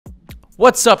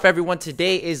What's up everyone,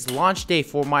 today is launch day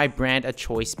for my brand A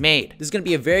Choice Made. This is going to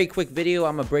be a very quick video.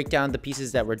 I'm going to break down the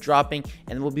pieces that we're dropping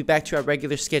and we'll be back to our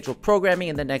regular scheduled programming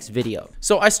in the next video.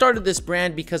 So I started this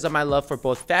brand because of my love for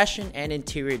both fashion and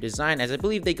interior design, as I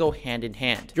believe they go hand in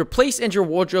hand. Your place and your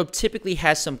wardrobe typically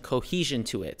has some cohesion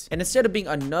to it. And instead of being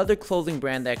another clothing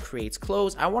brand that creates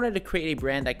clothes, I wanted to create a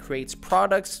brand that creates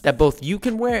products that both you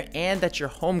can wear and that your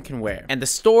home can wear. And the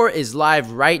store is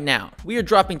live right now. We are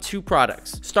dropping two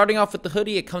products. Starting off with the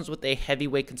hoodie, it comes with a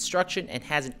heavyweight construction and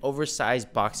has an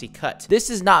oversized boxy cut.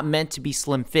 This is not meant to be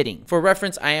slim fitting. For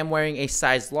reference, I am wearing a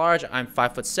size large. I'm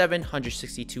 5'7",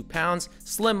 162 pounds,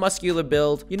 slim muscular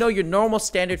build. You know, your normal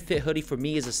standard fit hoodie for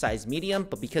me is a size medium,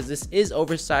 but because this is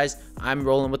oversized, I'm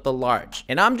rolling with the large.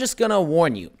 And I'm just gonna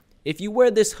warn you, if you wear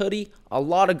this hoodie, a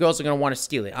lot of girls are gonna wanna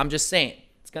steal it. I'm just saying,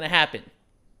 it's gonna happen.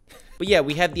 But yeah,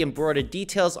 we have the embroidered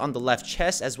details on the left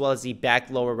chest as well as the back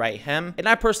lower right hem. And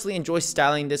I personally enjoy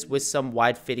styling this with some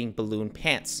wide fitting balloon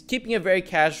pants, keeping it very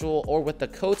casual or with the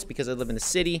coats because I live in the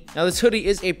city. Now this hoodie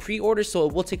is a pre-order, so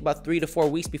it will take about 3 to 4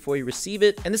 weeks before you receive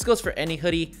it. And this goes for any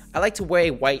hoodie. I like to wear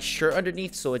a white shirt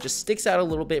underneath so it just sticks out a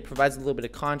little bit, provides a little bit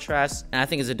of contrast, and I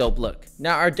think it's a dope look.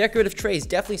 Now our decorative tray is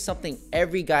definitely something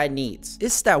every guy needs.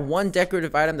 It's that one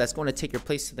decorative item that's going to take your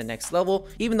place to the next level,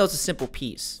 even though it's a simple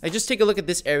piece. Like, just take a look at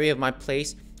this area of my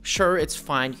place. Sure, it's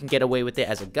fine, you can get away with it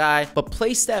as a guy, but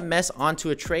place that mess onto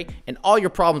a tray and all your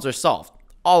problems are solved.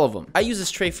 All of them. I use this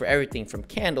tray for everything from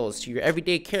candles to your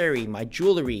everyday carry, my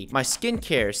jewelry, my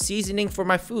skincare, seasoning for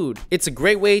my food. It's a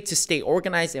great way to stay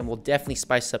organized and will definitely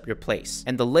spice up your place.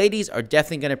 And the ladies are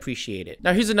definitely gonna appreciate it.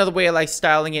 Now here's another way I like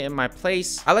styling it in my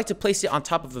place. I like to place it on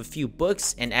top of a few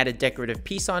books and add a decorative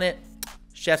piece on it.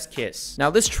 Chef's kiss. Now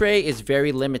this tray is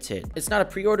very limited. It's not a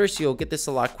pre-order, so you'll get this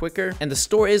a lot quicker. And the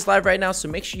store is live right now, so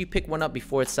make sure you pick one up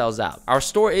before it sells out. Our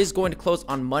store is going to close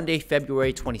on Monday,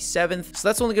 February 27th. So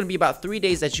that's only going to be about 3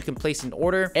 days that you can place an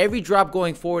order. Every drop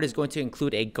going forward is going to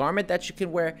include a garment that you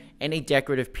can wear and a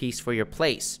decorative piece for your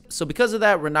place. So because of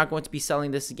that, we're not going to be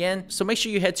selling this again. So make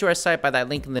sure you head to our site by that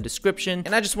link in the description.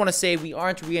 And I just want to say, we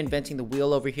aren't reinventing the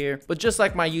wheel over here, but just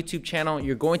like my YouTube channel,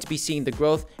 you're going to be seeing the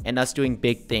growth and us doing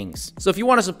big things. So if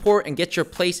you want to support and get your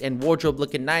place and wardrobe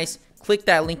looking nice, click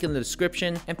that link in the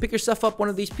description and pick yourself up one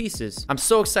of these pieces. I'm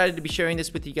so excited to be sharing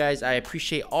this with you guys. I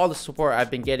appreciate all the support I've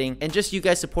been getting and just you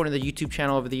guys supporting the YouTube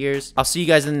channel over the years. I'll see you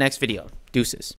guys in the next video. Deuces.